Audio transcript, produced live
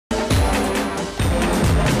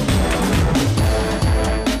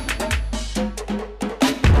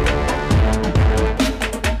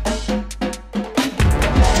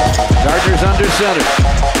center.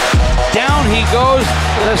 Down he goes.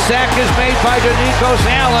 The sack is made by Denicos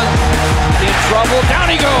Allen. In trouble. Down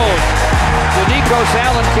he goes. Denicos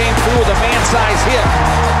Allen came through with a man-sized hit.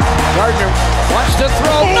 Gardner wants to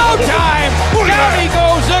throw. No time. Down he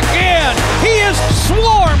goes again. He is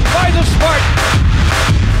swarmed by the Spartans.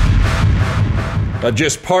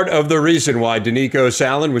 Just part of the reason why Denicos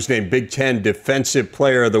Allen was named Big Ten Defensive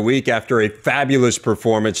Player of the Week after a fabulous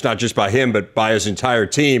performance, not just by him, but by his entire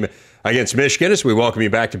team against Michigan. As we welcome you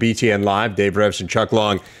back to BTN Live, Dave Revsine, Chuck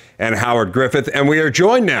Long, and Howard Griffith. And we are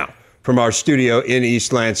joined now from our studio in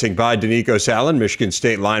East Lansing by Denicos Allen, Michigan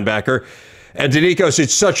State linebacker. And Denicos,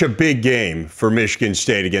 it's such a big game for Michigan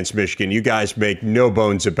State against Michigan. You guys make no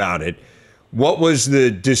bones about it. What was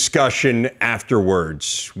the discussion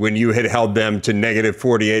afterwards when you had held them to negative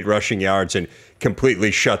 48 rushing yards and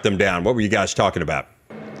completely shut them down? What were you guys talking about?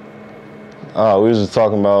 We were just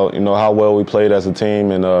talking about, how well we played as a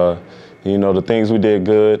team and, the things we did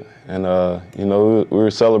good. And, we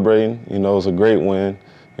were celebrating. It was a great win,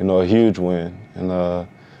 a huge win. And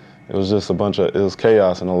it was just it was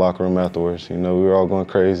chaos in the locker room afterwards. We were all going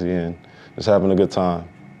crazy and just having a good time.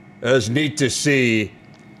 It was neat to see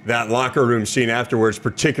that locker room scene afterwards,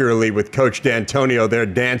 particularly with Coach D'Antonio there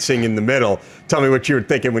dancing in the middle. Tell me what you were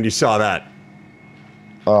thinking when you saw that.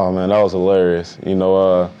 Oh, man, that was hilarious.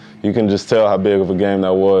 You can just tell how big of a game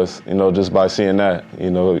that was, just by seeing that.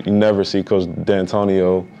 You never see Coach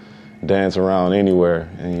D'Antonio dance around anywhere.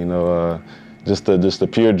 And, just the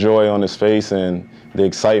pure joy on his face and the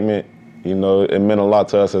excitement, it meant a lot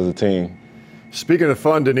to us as a team. Speaking of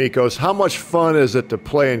fun, Denicos, how much fun is it to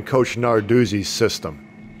play in Coach Narduzzi's system?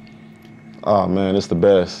 Oh, man, it's the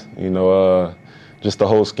best. Just the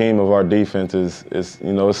whole scheme of our defense is it's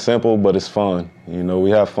simple, but it's fun. We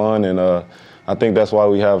have fun, and I think that's why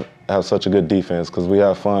we have such a good defense, because we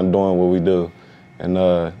have fun doing what we do. And,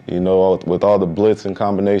 with all the blitz and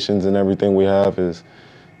combinations and everything we have, it's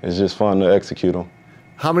just fun to execute them.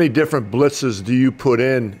 How many different blitzes do you put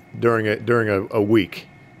in during a week?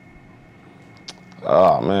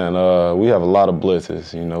 Oh, man, we have a lot of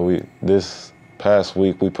blitzes. This past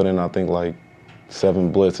week we put in, I think, like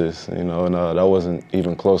 7 blitzes, and that wasn't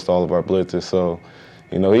even close to all of our blitzes. So,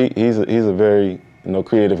 he's a very,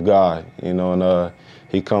 creative guy, and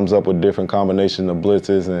he comes up with different combinations of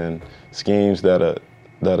blitzes and schemes that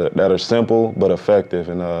are simple but effective,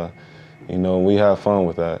 and we have fun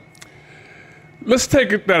with that. Let's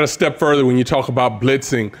take that a step further when you talk about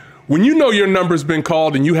blitzing. When your number's been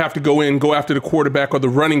called and you have to go after the quarterback or the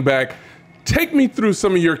running back, take me through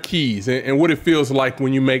some of your keys and what it feels like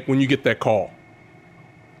when you get that call.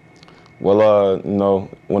 Well,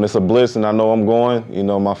 when it's a blitz and I know I'm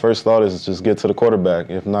going, my first thought is just get to the quarterback.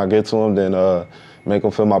 If not get to him, then make him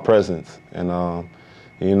feel my presence. And,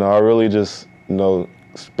 I really just,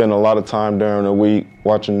 spend a lot of time during the week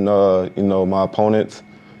watching, my opponents,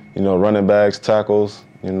 running backs, tackles,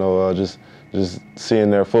 just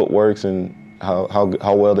seeing their footworks and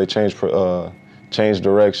how well they change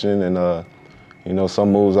direction, and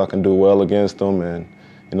some moves I can do well against them, and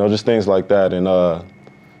just things like that. And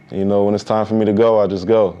when it's time for me to go, I just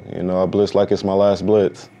go. I blitz like it's my last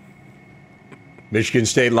blitz. Michigan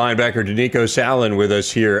State linebacker Denicos Allen with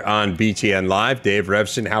us here on BTN Live. Dave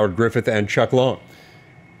Revsine, Howard Griffith, and Chuck Long.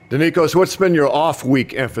 Denicos, what's been your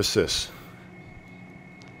off-week emphasis?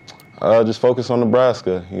 Just focus on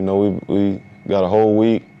Nebraska. We got a whole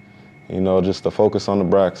week, just to focus on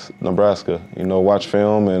Nebraska. Watch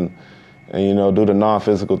film and do the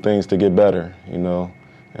non-physical things to get better,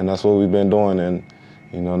 and that's what we've been doing. And,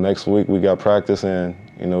 next week we got practice, and,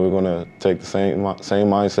 we're going to take the same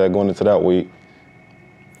mindset going into that week.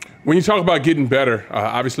 When you talk about getting better,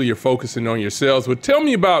 obviously you're focusing on yourselves, but tell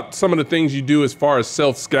me about some of the things you do as far as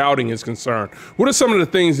self-scouting is concerned. What are some of the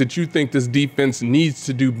things that you think this defense needs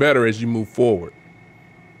to do better as you move forward?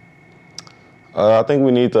 I think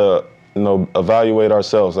we need to, evaluate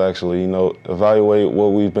ourselves, actually, evaluate what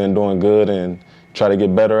we've been doing good and try to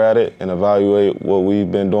get better at it, and evaluate what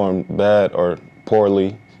we've been doing bad or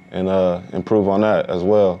poorly and improve on that as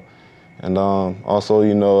well. And also,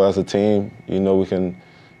 as a team, we can,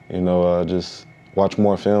 just watch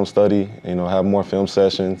more film, study, have more film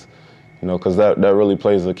sessions, because that really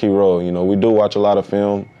plays a key role. We do watch a lot of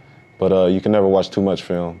film, but you can never watch too much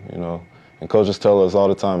film, And coaches tell us all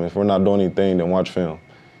the time, if we're not doing anything, then watch film.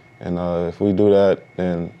 And if we do that,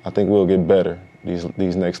 then I think we'll get better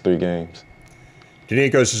these next 3 games.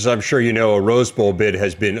 Denicos, as I'm sure you know, a Rose Bowl bid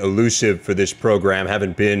has been elusive for this program,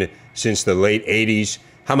 haven't been since the late 80s.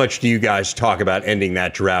 How much do you guys talk about ending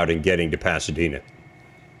that drought and getting to Pasadena?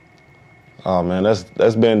 Oh, man,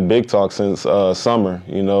 that's been big talk since summer,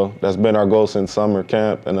 That's been our goal since summer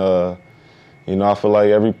camp. And, You know, I feel like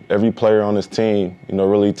every player on this team, you know,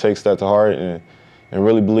 really takes that to heart and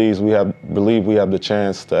really believes we have the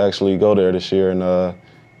chance to actually go there this year. And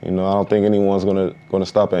you know, I don't think anyone's gonna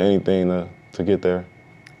stop at anything to get there.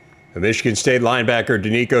 The Michigan State linebacker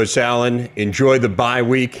Denicos Allen, enjoy the bye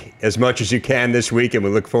week as much as you can this week, and we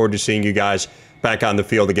look forward to seeing you guys back on the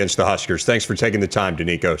field against the Huskers. Thanks for taking the time,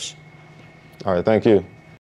 Denicos. All right, thank you.